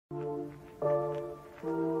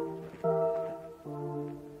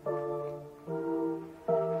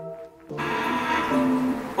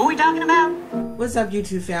What's up,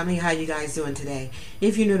 YouTube family? How you guys doing today?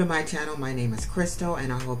 If you're new to my channel, my name is Crystal,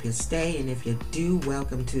 and I hope you stay. And if you do,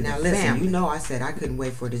 welcome to the family. Now listen, you know I said I couldn't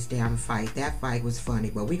wait for this damn fight. That fight was funny,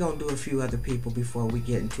 but we're gonna do a few other people before we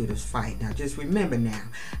get into this fight. Now just remember now,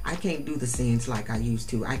 I can't do the scenes like I used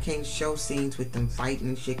to. I can't show scenes with them fighting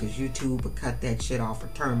and shit because YouTube will cut that shit off or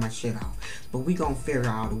turn my shit off. But we gonna figure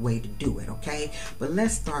out a way to do it, okay? But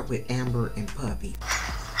let's start with Amber and Puppy.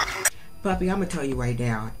 Puppy, I'm going to tell you right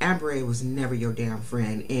now, Amber was never your damn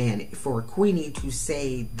friend. And for Queenie to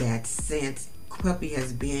say that since Puppy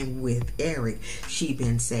has been with Eric, she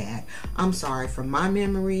been sad. I'm sorry, from my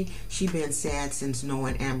memory, she been sad since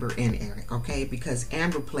knowing Amber and Eric, okay? Because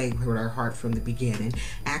Amber played with her heart from the beginning,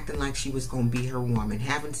 acting like she was going to be her woman,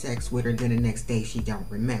 having sex with her, then the next day she don't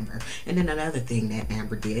remember. And then another thing that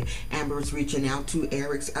Amber did, Amber was reaching out to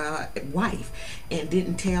Eric's wife and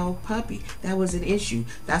didn't tell Puppy. That was an issue.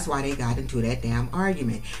 That's why they got into that damn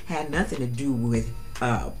argument. Had nothing to do with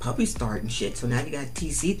Puppy starting shit. So now you got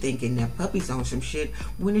TC thinking that Puppy's on some shit.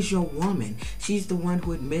 When is your woman? She's the one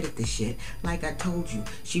who admitted the shit. Like I told you,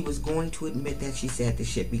 she was going to admit that she said the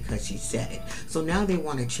shit because she said it. So now they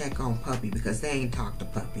want to check on Puppy because they ain't talked to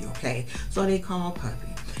Puppy, okay? So they call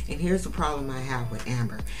Puppy. And here's the problem I have with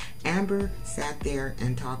Amber. Amber sat there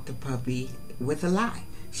and talked to Puppy with a lie.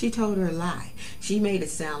 She told her a lie. She made it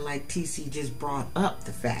sound like TC just brought up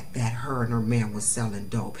the fact that her and her man was selling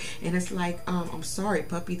dope. And it's like, I'm sorry,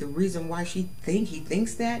 Puppy, the reason why he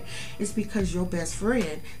thinks that is because your best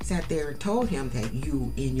friend sat there and told him that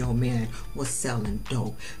you and your man was selling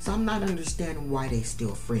dope. So I'm not understanding why they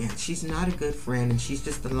still friends. She's not a good friend and she's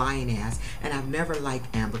just a lying ass. And I've never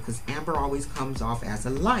liked Amber because Amber always comes off as a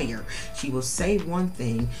liar. She will say one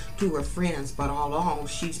thing to her friends, but all along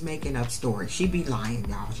she's making up stories. She be lying,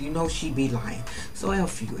 y'all. You know she be lying. So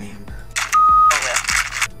F you, Amber.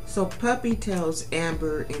 So Puppy tells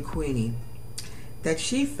Amber and Queenie that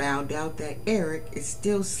she found out that Eric is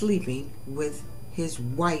still sleeping with his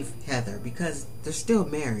wife Heather because they're still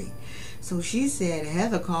married. So she said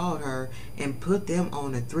Heather called her and put them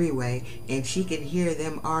on a three-way and she can hear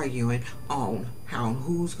them arguing on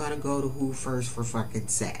who's gonna go to who first for fucking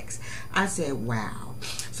sex. I said, wow.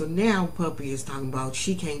 So now Puppy is talking about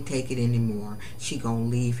she can't take it anymore. She gonna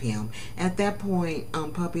leave him. At that point,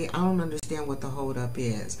 Puppy, I don't understand what the hold up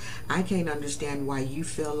is. I can't understand why you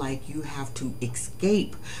feel like you have to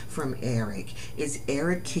escape from Eric. Is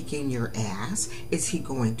Eric kicking your ass? Is he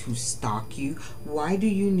going to stalk you? Why do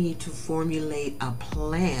you need to formulate a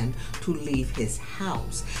plan to leave his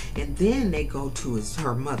house? And then they go to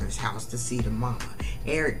her mother's house to see the mama.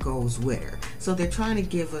 Eric goes with her. So they're trying to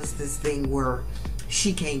give us this thing where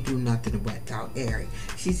she can't do nothing without Eric.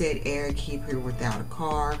 She said Eric keep her without a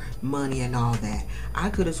car, money, and all that. I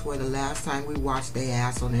could have swore the last time we watched their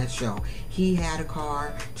ass on that show, he had a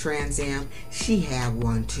car, Trans Am. She had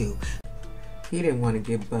one too. He didn't want to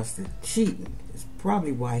get busted cheating. It's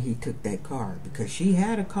probably why he took that car, because she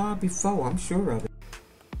had a car before, I'm sure of it.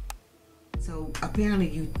 So apparently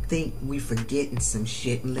you think we forgetting some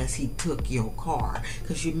shit unless he took your car,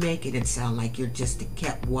 because you're making it sound like you're just a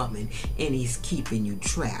kept woman and he's keeping you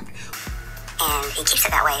trapped. And he keeps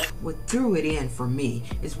it that way. What threw it in for me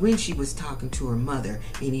is when she was talking to her mother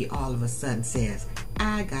and he all of a sudden says,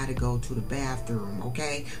 I gotta go to the bathroom,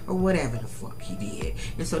 okay? Or whatever the fuck he did.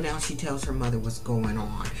 And so now she tells her mother what's going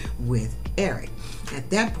on with Eric. At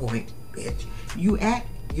that point, bitch, you at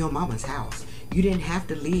your mama's house. You didn't have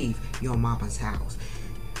to leave your mama's house.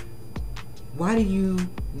 Why do you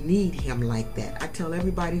need him like that? I tell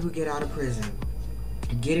everybody who get out of prison,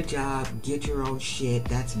 get a job, get your own shit.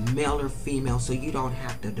 That's male or female, so you don't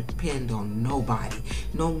have to depend on nobody.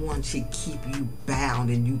 No one should keep you bound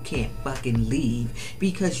and you can't fucking leave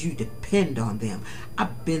because you depend on them.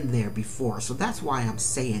 I've been there before, so that's why I'm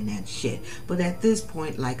saying that shit. But at this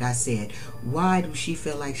point, like I said, why do she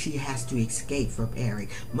feel like she has to escape from Eric?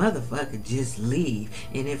 Motherfucker, just leave.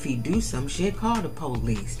 And if he do some shit, call the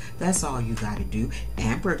police. That's all you gotta do.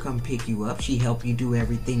 Amber come pick you up. She help you do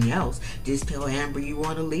everything else. Just tell Amber you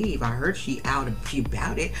want to leave. I heard she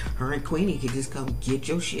about it. Her and Queenie could just come get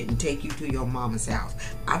your shit and take you to your mama's house.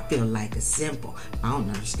 I feel like it's simple. I don't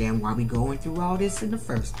understand why we going through all this in the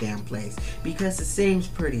first damn place, because it seems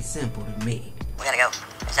pretty simple to me. We gotta go.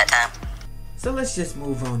 It's that time. So let's just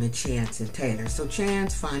move on to Chance and Taylor. So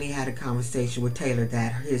Chance finally had a conversation with Taylor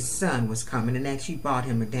that his son was coming and that she bought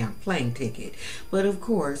him a damn plane ticket. But of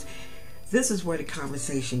course, this is where the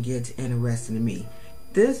conversation gets interesting to me.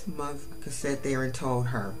 This motherfucker sat there and told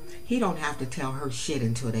her he don't have to tell her shit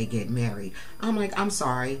until they get married. I'm like, I'm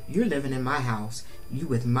sorry, you're living in my house, you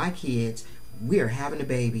with my kids, we're having a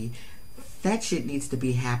baby. That shit needs to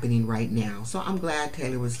be happening right now. So I'm glad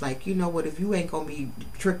Taylor was like, you know what, if you ain't gonna be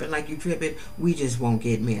tripping like you tripping, we just won't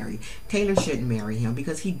get married. Taylor shouldn't marry him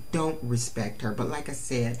because he don't respect her. But like I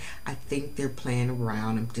said, I think they're playing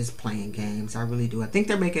around and just playing games. I really do. I think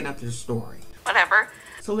they're making up their story. Whatever.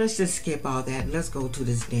 So let's just skip all that and let's go to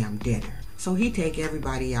this damn dinner. So he take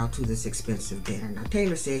everybody out to this expensive dinner. Now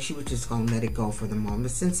Taylor said she was just gonna let it go for the moment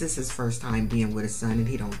since this is his first time being with his son and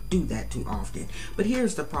he don't do that too often. But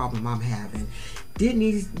here's the problem I'm having.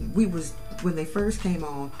 When they first came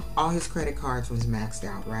on, all his credit cards was maxed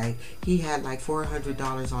out, right? He had like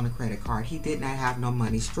 $400 on a credit card. He did not have no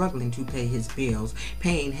money, struggling to pay his bills,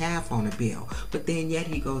 paying half on a bill. But then yet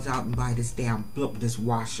he goes out and buy this this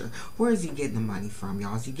washer. Where is he getting the money from,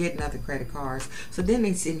 y'all? Is he getting other credit cards? So then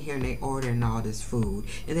they sit here and they ordering all this food.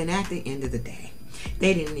 And then at the end of the day,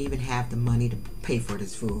 they didn't even have the money to pay for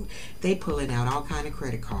this food. They pulling out all kind of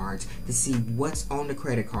credit cards to see what's on the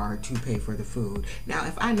credit card to pay for the food. Now,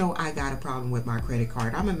 if I know I got a problem with my credit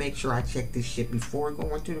card, I'm gonna make sure I check this shit before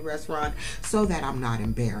going to the restaurant so that I'm not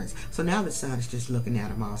embarrassed. So now the son's just looking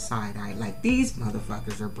at him all side-eyed like, these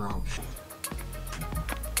motherfuckers are broke.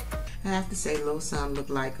 I have to say, little son look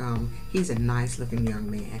like he's a nice looking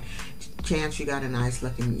young man. Chance, you got a nice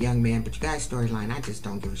looking young man, but you guys' storyline I just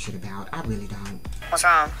don't give a shit about. I really don't. What's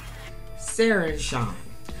wrong? Sarah and Sean.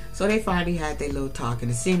 So they finally had their little talk,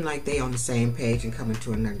 and it seemed like they on the same page and coming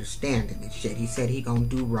to an understanding and shit. He said he gonna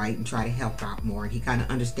do right and try to help out more, and he kind of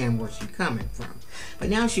understand where she coming from. But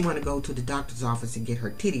now she want to go to the doctor's office and get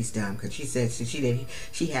her titties done, because she said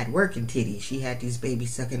she had working titties. She had these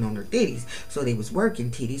babies sucking on her titties, so they was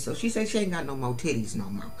working titties. So she said she ain't got no more titties no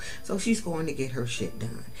more. So she's going to get her shit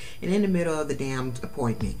done. And in the middle of the damn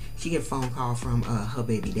appointment, she get a phone call from her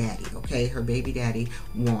baby daddy. Okay, her baby daddy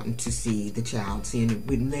wanting to see the child, seeing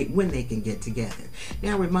when they can get together.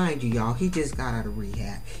 Now remind you, y'all, he just got out of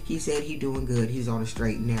rehab. He said he doing good. He's on a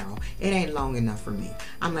straight and narrow. It ain't long enough for me.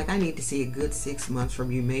 I'm like, I need to see a good 6 months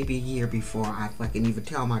from you, maybe a year, before I fucking even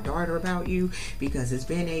tell my daughter about you, because it's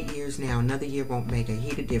been 8 years now. Another year won't make a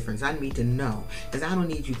heat of difference. I need to know, because I don't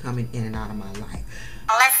need you coming in and out of my life.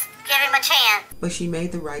 Let's give him a chance. But she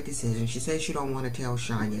made the right decision. She said she don't want to tell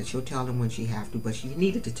Sean yet. She'll tell him when she have to, but she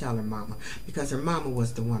needed to tell her mama, because her mama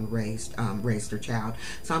was the one raised her child.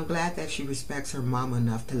 So I'm glad that she respects her mama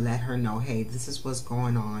enough to let her know, hey, this is what's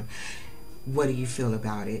going on. What do you feel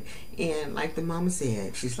about it? And like the mama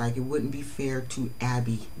said, she's like, it wouldn't be fair to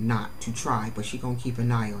Abby not to try, but she gonna keep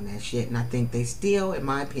an eye on that shit. And I think they still, in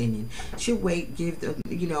my opinion, should wait, give the,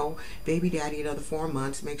 you know, baby daddy another 4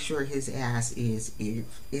 months, make sure his ass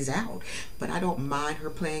is out. But I don't mind her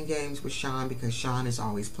playing games with Sean, because Sean is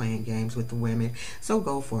always playing games with the women. So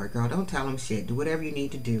go for it, girl. Don't tell him shit. Do whatever you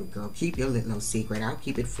need to do, girl. Keep your little secret. I'll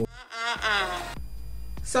keep it for.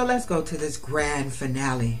 So let's go to this grand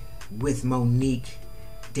finale with Monique,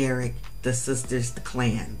 Derek, the sisters, the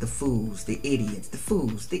clan, the fools, the idiots, the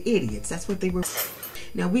fools, the idiots. That's what they were.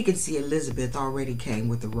 Now we can see Elizabeth already came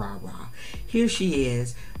with the rah-rah. Here she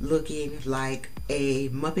is looking like a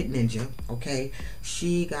Muppet Ninja, okay?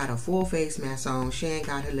 She got a full face mask on. She ain't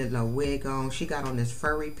got her little wig on. She got on this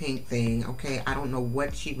furry pink thing, okay? I don't know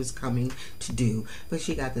what she was coming to do, but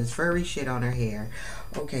she got this furry shit on her hair.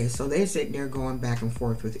 Okay, so they're sitting there going back and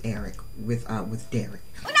forth with Derek. We're not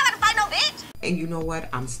gonna fight no bitch. And you know what?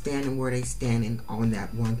 I'm standing where they standing on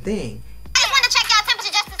that one thing. I just want to check y'all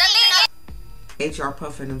temperature just to see, you know. HR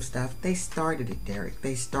puffing them stuff. They started it, Derek.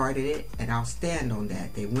 They started it, and I'll stand on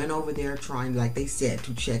that. They went over there trying, like they said,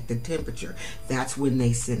 to check the temperature. That's when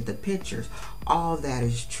they sent the pictures. All that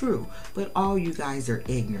is true, but all you guys are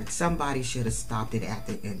ignorant. Somebody should have stopped it at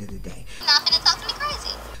the end of the day. You're not finna talk to me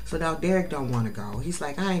crazy. So now Derek don't want to go. He's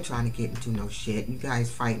like, I ain't trying to get into no shit. You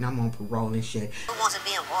guys fighting. I'm on parole and shit. Who wants to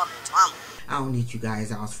be involved in drama? I don't need you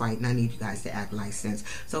guys all fighting. I need you guys to act like sense.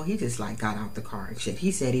 So he just like got out the car and shit.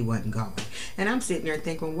 He said he wasn't going. And I'm sitting there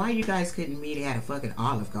thinking, why you guys couldn't meet at a fucking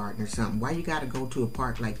Olive Garden or something? Why you gotta go to a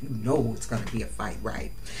park like you know it's gonna be a fight,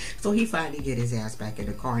 right? So he finally get his ass back in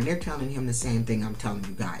the car, and they're telling him the same thing I'm telling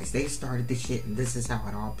you guys. They started the shit, and this is how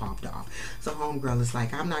it all popped off. So homegirl is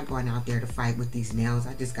like, I'm not going out there to fight with these nails.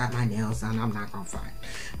 I just got my nails done. I'm not gonna fight.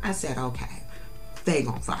 I said, okay, they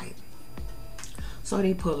gonna fight. So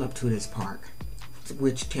they pull up to this park,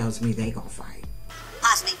 which tells me they gonna fight.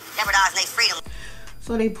 Possibly jeopardize their freedom.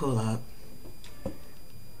 So they pull up.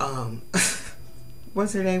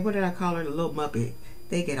 What's her name? What did I call her? The little Muppet.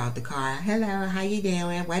 They get out the car. Hello, how you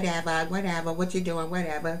doing? Whatever, what you doing?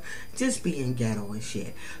 Whatever. Just being ghetto and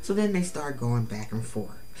shit. So then they start going back and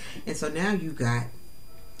forth. And so now you got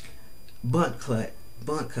blunt cut,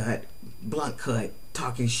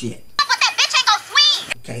 talking shit. But that bitch ain't gonna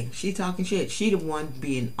swing. Okay, she talking shit. She the one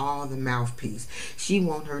being all the mouthpiece. She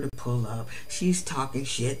want her to pull up. She's talking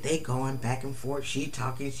shit. They going back and forth. She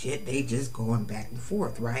talking shit. They just going back and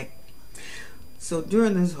forth, right? So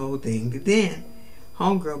during this whole thing, then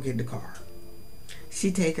homegirl get in the car.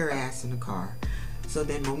 She take her ass in the car. So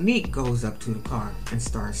then Monique goes up to the car and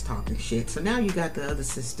starts talking shit. So now you got the other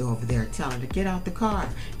sister over there telling her, get out the car,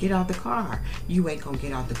 get out the car. You ain't gonna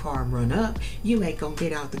get out the car and run up. You ain't gonna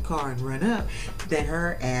get out the car and run up. Then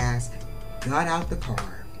her ass got out the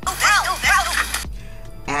car.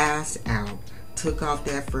 Ass out. Took off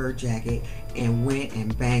that fur jacket and went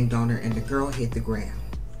and banged on her, and the girl hit the ground.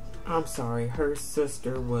 I'm sorry, her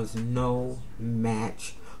sister was no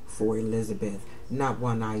match for Elizabeth. Not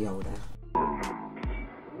one iota.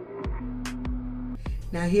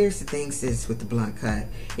 Now here's the thing, sis, with the blunt cut.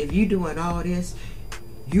 If you doing all this,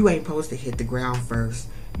 you ain't supposed to hit the ground first.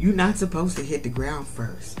 You're not supposed to hit the ground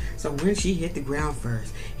first. So when she hit the ground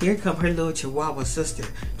first, here come her little Chihuahua sister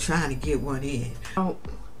trying to get one in.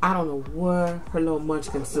 I don't know where her little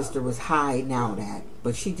munchkin sister was hiding out at,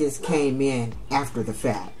 but she just came in after the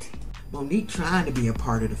fact. Monique trying to be a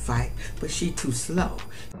part of the fight, but she too slow.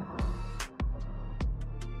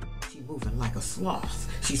 Moving like a sloth.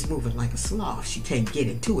 She's moving like a sloth. She can't get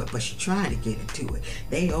into it, but she's trying to get into it.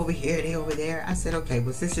 They over here, they over there. I said, okay,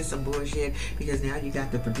 was this just some bullshit? Because now you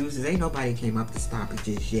got the producers. Ain't nobody came up to stop it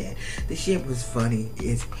just yet. The shit was funny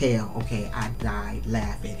as hell. Okay, I died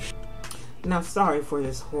laughing. Now, sorry for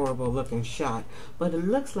this horrible looking shot, but it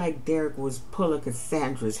looks like Derek was pulling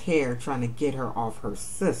Cassandra's hair trying to get her off her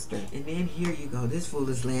sister. And then here you go, this fool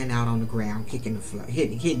is laying out on the ground, kicking the floor,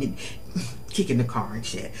 kicking the car and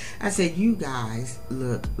shit. I said, you guys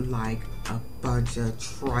look like a bunch of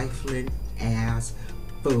trifling ass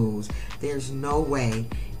fools. There's no way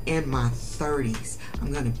in my 30s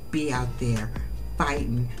I'm gonna be out there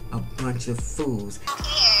fighting a bunch of fools.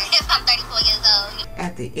 I'm 34 years old.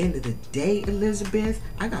 At the end of the day, Elizabeth,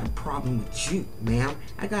 I got a problem with you, ma'am.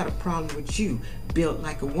 I got a problem with you. Built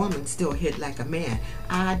like a woman, still hit like a man.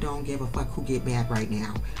 I don't give a fuck who get mad right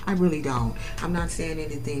now. I really don't. I'm not saying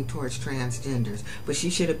anything towards transgenders, but she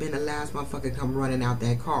should have been the last motherfucker come running out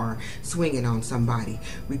that car, swinging on somebody.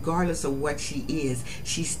 Regardless of what she is,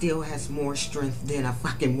 she still has more strength than a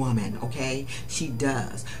fucking woman, okay? She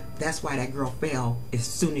does. That's why that girl fell as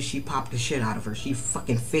soon as she popped the shit out of her. She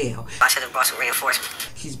fucking fell. I should have brought some reinforcements.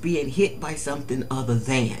 She's being hit by something other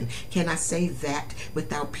than. Can I say that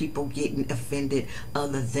without people getting offended?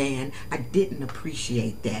 Other than. I didn't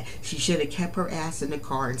appreciate that. She should have kept her ass in the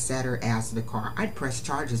car and sat her ass in the car. I'd press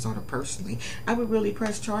charges on her personally. I would really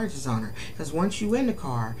press charges on her. Because once you in the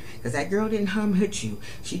car, because that girl didn't hit you.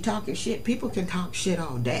 She talking shit. People can talk shit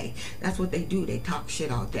all day. That's what they do. They talk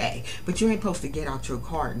shit all day. But you ain't supposed to get out your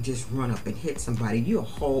car and just run up and hit somebody. You a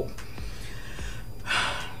whole...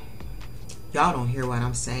 Y'all don't hear what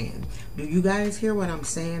I'm saying. Do you guys hear what I'm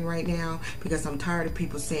saying right now? Because I'm tired of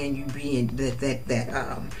people saying you being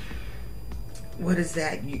what is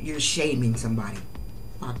that? You're shaming somebody.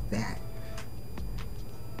 Fuck that.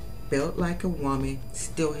 Built like a woman,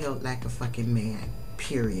 still held like a fucking man.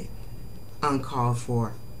 Period. Uncalled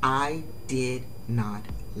for. I did not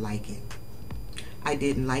like it. I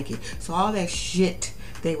didn't like it. So all that shit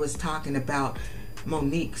they was talking about,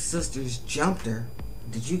 Monique's sisters jumped her.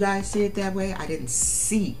 Did you guys see it that way? I didn't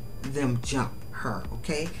see them jump her,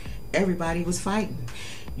 okay? Everybody was fighting.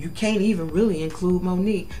 You can't even really include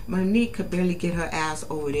Monique. Monique could barely get her ass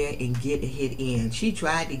over there and get a hit in. She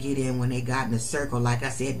tried to get in when they got in a circle, like I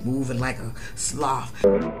said, moving like a sloth.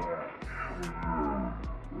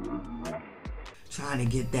 Trying to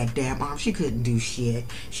get that damn arm. She couldn't do shit.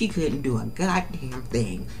 She couldn't do a goddamn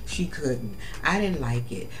thing. She couldn't. I didn't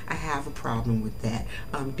like it. I have a problem with that.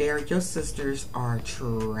 Derek, your sisters are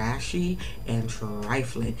trashy and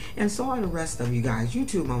trifling. And so are the rest of you guys. You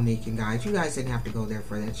too, Monique and guys. You guys didn't have to go there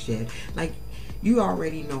for that shit. Like, you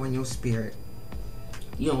already know in your spirit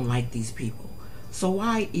you don't like these people. So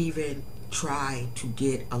why even try to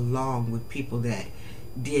get along with people that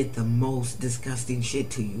did the most disgusting shit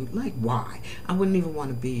to you? Like, why? I wouldn't even want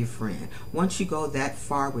to be your friend. Once you go that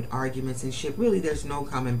far with arguments and shit, really there's no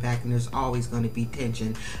coming back, and there's always going to be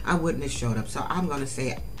tension. I wouldn't have showed up. So I'm going to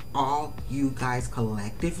say all you guys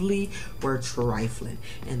collectively were trifling,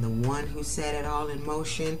 and the one who set it all in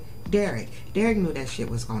motion, Derek knew that shit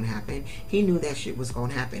was gonna happen. He knew that shit was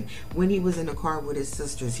gonna happen. When he was in the car with his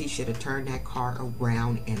sisters, he should have turned that car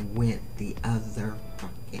around and went the other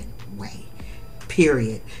fucking way.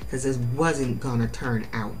 Period. Because it wasn't gonna turn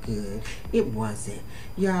out good. It wasn't.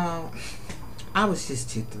 Y'all, I was just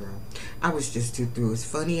too through. I was just too through. As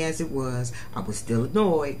funny as it was, I was still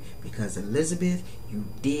annoyed because Elizabeth, you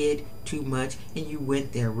did too much and you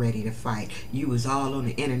went there ready to fight. You was all on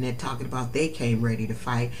the internet talking about they came ready to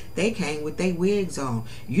fight. They came with their wigs on.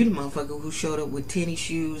 You the motherfucker who showed up with tennis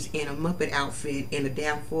shoes and a Muppet outfit and a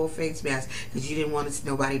damn full face mask because you didn't want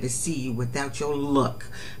nobody to see you without your look,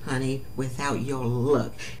 honey, without your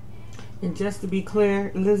look. And just to be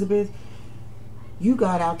clear, Elizabeth, you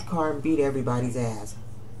got out the car and beat everybody's ass.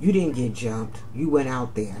 You didn't get jumped. You went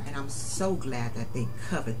out there. And I'm so glad that they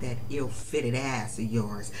covered that ill-fitted ass of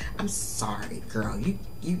yours. I'm sorry, girl.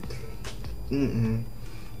 You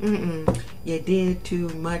did too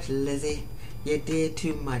much, Lizzie. You did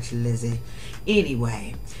too much, Lizzie.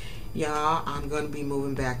 Anyway, y'all, I'm going to be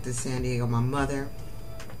moving back to San Diego. My mother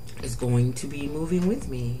is going to be moving with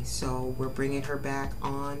me, so we're bringing her back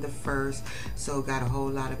on the 1st. So got a whole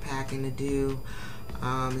lot of packing to do.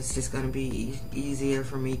 It's just going to be easier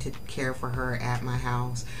for me to care for her at my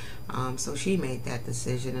house. So she made that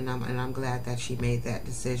decision, and I'm glad that she made that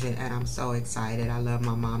decision, and I'm so excited. I love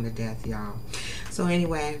my mom to death, y'all. So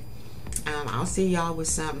anyway, I'll see y'all with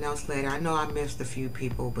something else later. I know I missed a few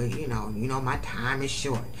people, but you know my time is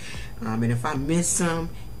short. And if I miss some,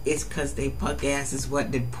 it's because they punk asses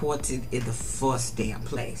wasn't important in the first damn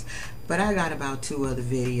place. But I got about 2 other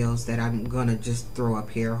videos that I'm gonna just throw up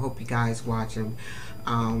here. I hope you guys watch them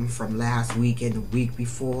from last week and the week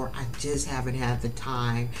before. I just haven't had the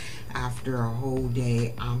time. After a whole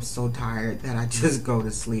day, I'm so tired that I just go to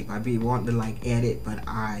sleep. I be wanting to like edit, but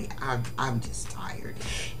I'm just tired.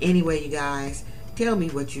 Anyway, you guys, tell me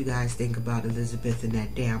what you guys think about Elizabeth in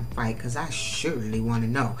that damn fight, because I surely want to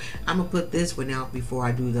know. I'm going to put this one out before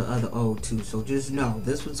I do the other old 2, so just know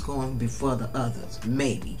this one's going before the others.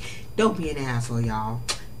 Maybe. Don't be an asshole, y'all.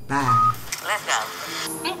 Bye. Let's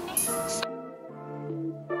go.